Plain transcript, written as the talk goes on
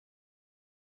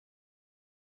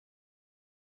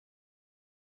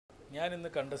ഞാൻ ഇന്ന്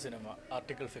കണ്ട സിനിമ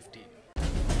ആർട്ടിക്കിൾ 15.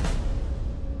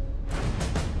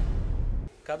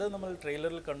 കഥ നമ്മൾ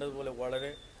ട്രെയിലറിൽ കണ്ടതുപോലെ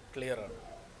വളരെ ക്ലിയറാണ്.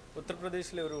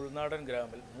 ഉത്തർപ്രദേശിലെ ഒരു ഉൾനാടൻ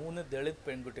ഗ്രാമത്തിൽ 3 ദളിത്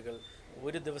പെൺകുട്ടികൾ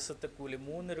ഒരു ദിവസത്തെ കൂലി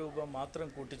 3 രൂപ മാത്രം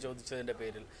കൂട്ടിച്ചോദിച്ചതിൻ്റെ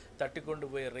പേരിൽ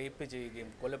തട്ടിക്കൊണ്ടുപോയി റേപ്പ് ചെയ്യുകയും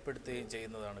കൊലപ്പെടുത്തുകയും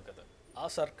ചെയ്യുന്നതാണ് കഥ. ആ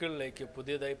സർക്കിളിലേക്ക്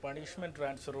പുതിയതായി പണിഷ്മെൻറ്റ്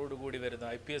ട്രാൻസ്ഫറോടുകൂടി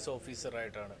വരുന്ന IPS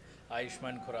ഓഫീസറായിട്ടാണ്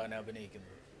ആയുഷ്മാൻ ഖുറാന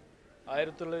അഭിനയിക്കുന്നത്.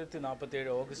 1947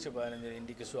 ഓഗസ്റ്റ് 15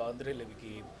 ഇന്ത്യക്ക് സ്വാതന്ത്ര്യം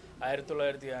ലഭിക്കുകയും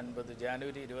 1950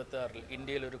 ജാനുവരി 26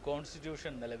 ഇന്ത്യയിൽ ഒരു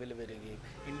കോൺസ്റ്റിറ്റ്യൂഷൻ നിലവിൽ വരികയും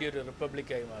ഇന്ത്യ ഒരു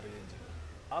റിപ്പബ്ലിക്കായി മാറുകയും ചെയ്തു.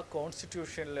 ആ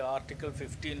കോൺസ്റ്റിറ്റ്യൂഷനിൽ ആർട്ടിക്കിൾ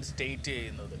 15 സ്റ്റേറ്റ്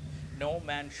ചെയ്യുന്നത് no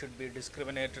man should be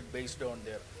discriminated based on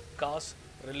their cast,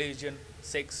 religion,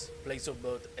 sex, place of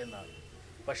birth എന്നാണ്.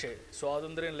 പക്ഷേ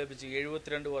സ്വാതന്ത്ര്യം ലഭിച്ച്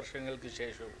 72 വർഷങ്ങൾക്ക്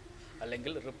ശേഷവും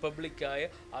അല്ലെങ്കിൽ റിപ്പബ്ലിക്കായ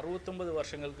 69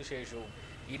 വർഷങ്ങൾക്ക് ശേഷവും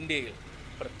ഇന്ത്യയിൽ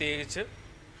പ്രത്യേകിച്ച്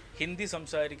ഹിന്ദി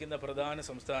സംസാരിക്കുന്ന പ്രധാന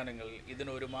സംസ്ഥാനങ്ങളിൽ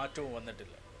ഇതിനൊരു മാറ്റവും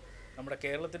വന്നിട്ടില്ല. നമ്മുടെ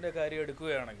കേരളത്തിൻ്റെ കാര്യം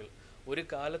എടുക്കുകയാണെങ്കിൽ ഒരു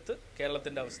കാലത്ത്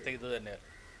കേരളത്തിൻ്റെ അവസ്ഥ ഇത് തന്നെയാണ്.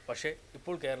 പക്ഷേ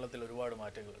ഇപ്പോൾ കേരളത്തിൽ ഒരുപാട്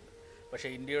മാറ്റങ്ങളുണ്ട്. പക്ഷേ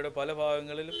ഇന്ത്യയുടെ പല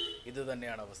ഭാഗങ്ങളിലും ഇത്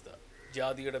തന്നെയാണ് അവസ്ഥ.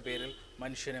 ജാതിയുടെ പേരിൽ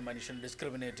മനുഷ്യൻ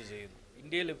ഡിസ്ക്രിമിനേറ്റ് ചെയ്യുന്നു.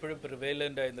 ഇന്ത്യയിൽ ഇപ്പോഴും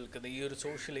പ്രിവേലൻ്റായി നിൽക്കുന്ന ഈ ഒരു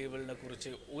സോഷ്യൽ ഈവലിനെ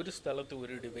കുറിച്ച് ഒരു സ്ഥലത്തും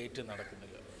ഒരു ഡിബേറ്റ്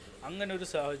നടക്കുന്നില്ല. അങ്ങനെ ഒരു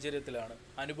സാഹചര്യത്തിലാണ്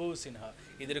അനുഭവ് സിൻഹ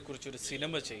ഇതിനെക്കുറിച്ചൊരു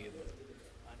സിനിമ ചെയ്യുന്നത്.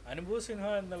 അനുഭവ് സിൻഹ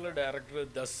എന്നുള്ള ഡയറക്ടർ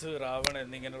രാവൺ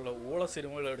എന്നിങ്ങനെയുള്ള ഓള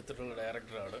സിനിമകൾ എടുത്തിട്ടുള്ള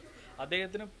ഡയറക്ടറാണ്.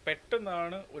 അദ്ദേഹത്തിന്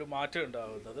പെട്ടെന്നാണ് ഒരു മാറ്റം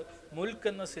ഉണ്ടാകുന്നത് മുൽക്ക്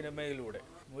എന്ന സിനിമയിലൂടെ.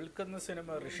 മുൽക്ക് എന്ന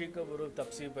സിനിമ ഋഷി കപൂറും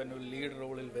തപ്സി പന്നും ലീഡ്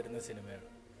റോളിൽ വരുന്ന സിനിമയാണ്.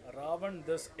 രാവൺ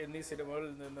എന്നീ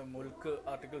സിനിമകളിൽ നിന്ന് മുൽക്ക്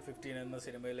ആർട്ടിക്കിൾ 15 എന്ന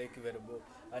സിനിമയിലേക്ക് വരുമ്പോൾ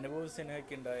അനുഭവ്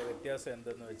സിൻഹയ്ക്കുണ്ടായ വ്യത്യാസം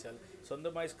എന്തെന്ന് വെച്ചാൽ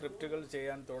സ്വന്തമായി സ്ക്രിപ്റ്റുകൾ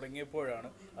ചെയ്യാൻ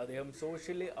തുടങ്ങിയപ്പോഴാണ് അദ്ദേഹം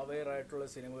സോഷ്യലി അവെയർ ആയിട്ടുള്ള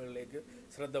സിനിമകളിലേക്ക്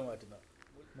ശ്രദ്ധ മാറ്റുന്നത്.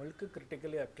 മുൽക്ക്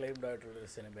ക്രിട്ടിക്കലി അക്ലൈംഡ് ആയിട്ടുള്ളൊരു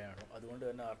സിനിമയാണ്. അതുകൊണ്ട്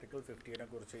തന്നെ ആർട്ടിക്കിൾ 15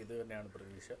 കുറിച്ച് ഇത് തന്നെയാണ്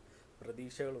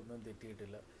പ്രതീക്ഷകളൊന്നും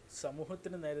തെറ്റിയിട്ടില്ല.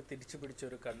 സമൂഹത്തിന് നേരെ തിരിച്ചു പിടിച്ച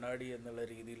ഒരു കണ്ണാടി എന്നുള്ള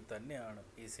രീതിയിൽ തന്നെയാണ്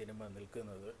ഈ സിനിമ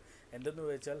നിൽക്കുന്നത്. എന്തെന്ന്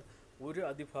വെച്ചാൽ ഒരു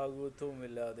അതിഭാഗവത്വവും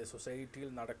ഇല്ലാതെ സൊസൈറ്റിയിൽ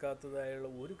നടക്കാത്തതായുള്ള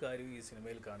ഒരു കാര്യവും ഈ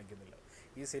സിനിമയിൽ കാണിക്കുന്നില്ല.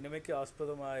 ഈ സിനിമയ്ക്ക്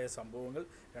ആസ്പദമായ സംഭവങ്ങൾ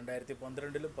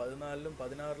 2012-ലും 2014-ലും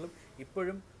 2016-ലും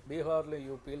ഇപ്പോഴും ബീഹാറിലും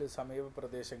UP-യിലും സമീപ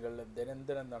പ്രദേശങ്ങളിലും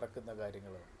ദിനംദിനം നടക്കുന്ന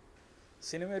കാര്യങ്ങളാണ്.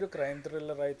 സിനിമ ഒരു ക്രൈം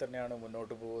ത്രില്ലറായി തന്നെയാണ്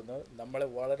മുന്നോട്ട് പോകുന്നത്. നമ്മളെ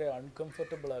വളരെ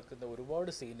അൺകംഫർട്ടബിൾ ആക്കുന്ന ഒരുപാട്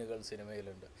സീനുകൾ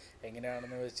സിനിമയിലുണ്ട്.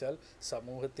 എങ്ങനെയാണെന്ന് വെച്ചാൽ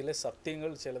സമൂഹത്തിലെ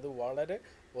സത്യങ്ങൾ ചിലത് വളരെ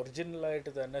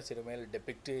ഒറിജിനലായിട്ട് തന്നെ സിനിമയിൽ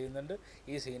ഡെപ്പിക്റ്റ് ചെയ്യുന്നുണ്ട്.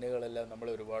 ഈ സീനുകളെല്ലാം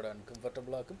നമ്മളെ ഒരുപാട്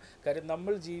അൺകംഫർട്ടബിൾ ആക്കും. കാര്യം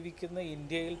നമ്മൾ ജീവിക്കുന്ന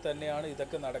ഇന്ത്യയിൽ തന്നെയാണ്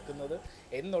ഇതൊക്കെ നടക്കുന്നത്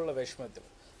എന്നുള്ള വിഷമത്തിൽ.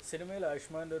 സിനിമയിൽ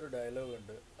ആയുഷ്മാൻ്റെ ഒരു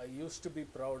ഡയലോഗുണ്ട്, I use to be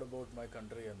proud about my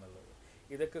country എന്നുള്ളത്.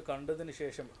 ഇതൊക്കെ കണ്ടതിന്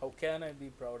ശേഷം how can I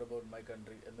be proud about my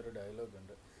country എന്നൊരു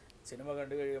ഡയലോഗുണ്ട്. സിനിമ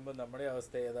കണ്ടു കഴിയുമ്പോൾ നമ്മുടെ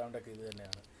അവസ്ഥ ഏതാണ്ടൊക്കെ ഇത്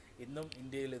തന്നെയാണ്. ഇന്നും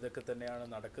ഇന്ത്യയിൽ ഇതൊക്കെ തന്നെയാണ്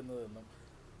നടക്കുന്നതെന്നും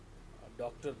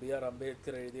ഡോക്ടർ BR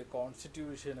അംബേദ്കർ എഴുതിയ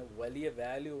കോൺസ്റ്റിറ്റ്യൂഷന് വലിയ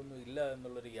വാല്യൂ ഒന്നും ഇല്ല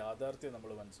എന്നുള്ളൊരു യാഥാർത്ഥ്യം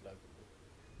നമ്മൾ മനസ്സിലാക്കുന്നു.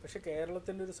 പക്ഷേ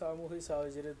കേരളത്തിൻ്റെ ഒരു സാമൂഹിക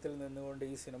സാഹചര്യത്തിൽ നിന്നുകൊണ്ട്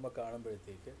ഈ സിനിമ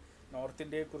കാണുമ്പോഴത്തേക്ക് നോർത്ത്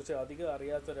ഇന്ത്യയെക്കുറിച്ച് അധികം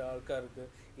അറിയാത്ത ഒരാൾക്കാർക്ക്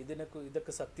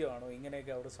ഇതൊക്കെ സത്യമാണോ,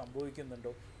 ഇങ്ങനെയൊക്കെ അവിടെ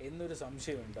സംഭവിക്കുന്നുണ്ടോ എന്നൊരു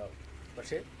സംശയം ഉണ്ടാവും.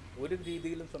 പക്ഷേ ഒരു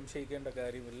രീതിയിലും സംശയിക്കേണ്ട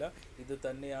കാര്യമില്ല, ഇത്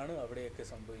തന്നെയാണ് അവിടെയൊക്കെ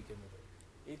സംഭവിക്കുന്നത്.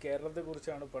 ഈ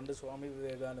കേരളത്തെക്കുറിച്ചാണ് പണ്ട് സ്വാമി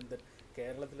വിവേകാനന്ദൻ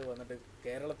കേരളത്തിൽ വന്നിട്ട്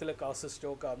കേരളത്തിലെ കാസ്റ്റ്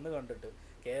സ്റ്റോക്ക് അന്ന് കണ്ടിട്ട്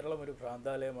കേരളം ഒരു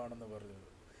ഭ്രാന്താലയമാണെന്ന് പറഞ്ഞത്.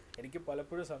 എനിക്ക്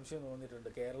പലപ്പോഴും സംശയം തോന്നിയിട്ടുണ്ട്,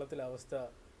 കേരളത്തിലെ അവസ്ഥ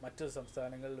മറ്റു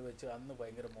സംസ്ഥാനങ്ങളിൽ വെച്ച് അന്ന്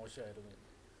ഭയങ്കര മോശമായിരുന്നു.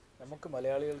 നമുക്ക്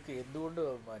മലയാളികൾക്ക് എന്തുകൊണ്ടും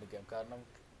അഭിമാനിക്കാം. കാരണം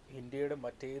ഇന്ത്യയുടെ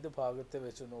മറ്റേത് ഭാഗത്തെ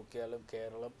വെച്ച് നോക്കിയാലും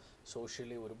കേരളം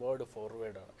സോഷ്യലി ഒരുപാട്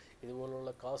ഫോർവേഡാണ്.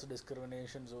 ഇതുപോലുള്ള കാസ്റ്റ്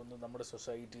ഡിസ്ക്രിമിനേഷൻസ് ഒന്നും നമ്മുടെ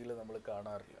സൊസൈറ്റിയിൽ നമ്മൾ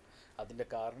കാണാറില്ല. അതിൻ്റെ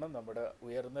കാരണം നമ്മുടെ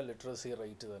ഉയർന്ന ലിറ്ററസി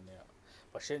റേറ്റ് തന്നെയാണ്.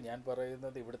 പക്ഷേ ഞാൻ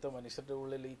പറയുന്നത് ഇവിടുത്തെ മനുഷ്യരുടെ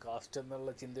ഉള്ളിൽ ഈ കാസ്റ്റ് എന്നുള്ള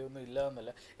ചിന്തയൊന്നും ഇല്ല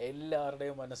എന്നല്ല,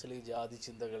 എല്ലാവരുടെയും മനസ്സിൽ ഈ ജാതി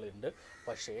ചിന്തകളുണ്ട്.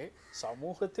 പക്ഷേ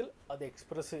സമൂഹത്തിൽ അത്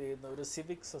എക്സ്പ്രസ് ചെയ്യുന്ന ഒരു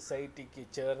സിവിക് സൊസൈറ്റിക്ക്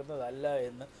ചേർന്നതല്ല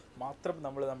എന്ന് മാത്രം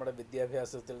നമ്മൾ നമ്മുടെ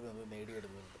വിദ്യാഭ്യാസത്തിൽ നിന്ന്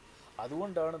നേടിയെടുക്കുന്നുണ്ട്.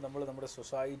 അതുകൊണ്ടാണ് നമ്മൾ നമ്മുടെ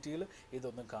സൊസൈറ്റിയിൽ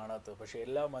ഇതൊന്നും കാണാത്തത്. പക്ഷേ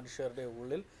എല്ലാ മനുഷ്യരുടെ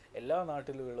ഉള്ളിൽ എല്ലാ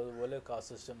നാട്ടിലും ഉള്ളതുപോലെ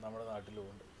കാസ്റ്റ് സിസ്റ്റം നമ്മുടെ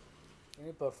നാട്ടിലുമുണ്ട്.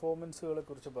 ഇനി പെർഫോമൻസുകളെ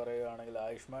കുറിച്ച് പറയുകയാണെങ്കിൽ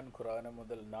ആയുഷ്മാൻ ഖുറാന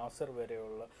മുതൽ നാസർ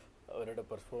വരെയുള്ള അവരുടെ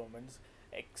performance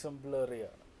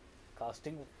എക്സംപ്ലറിയാണ്.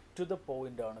 Casting to the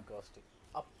point ആണ് കാസ്റ്റിംഗ്.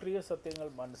 അപ്രിയ സത്യങ്ങൾ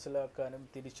മനസ്സിലാക്കാനും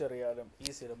തിരിച്ചറിയാനും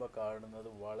ഈ സിനിമ കാണുന്നത്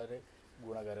വളരെ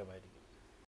ഗുണകരമായിരിക്കും.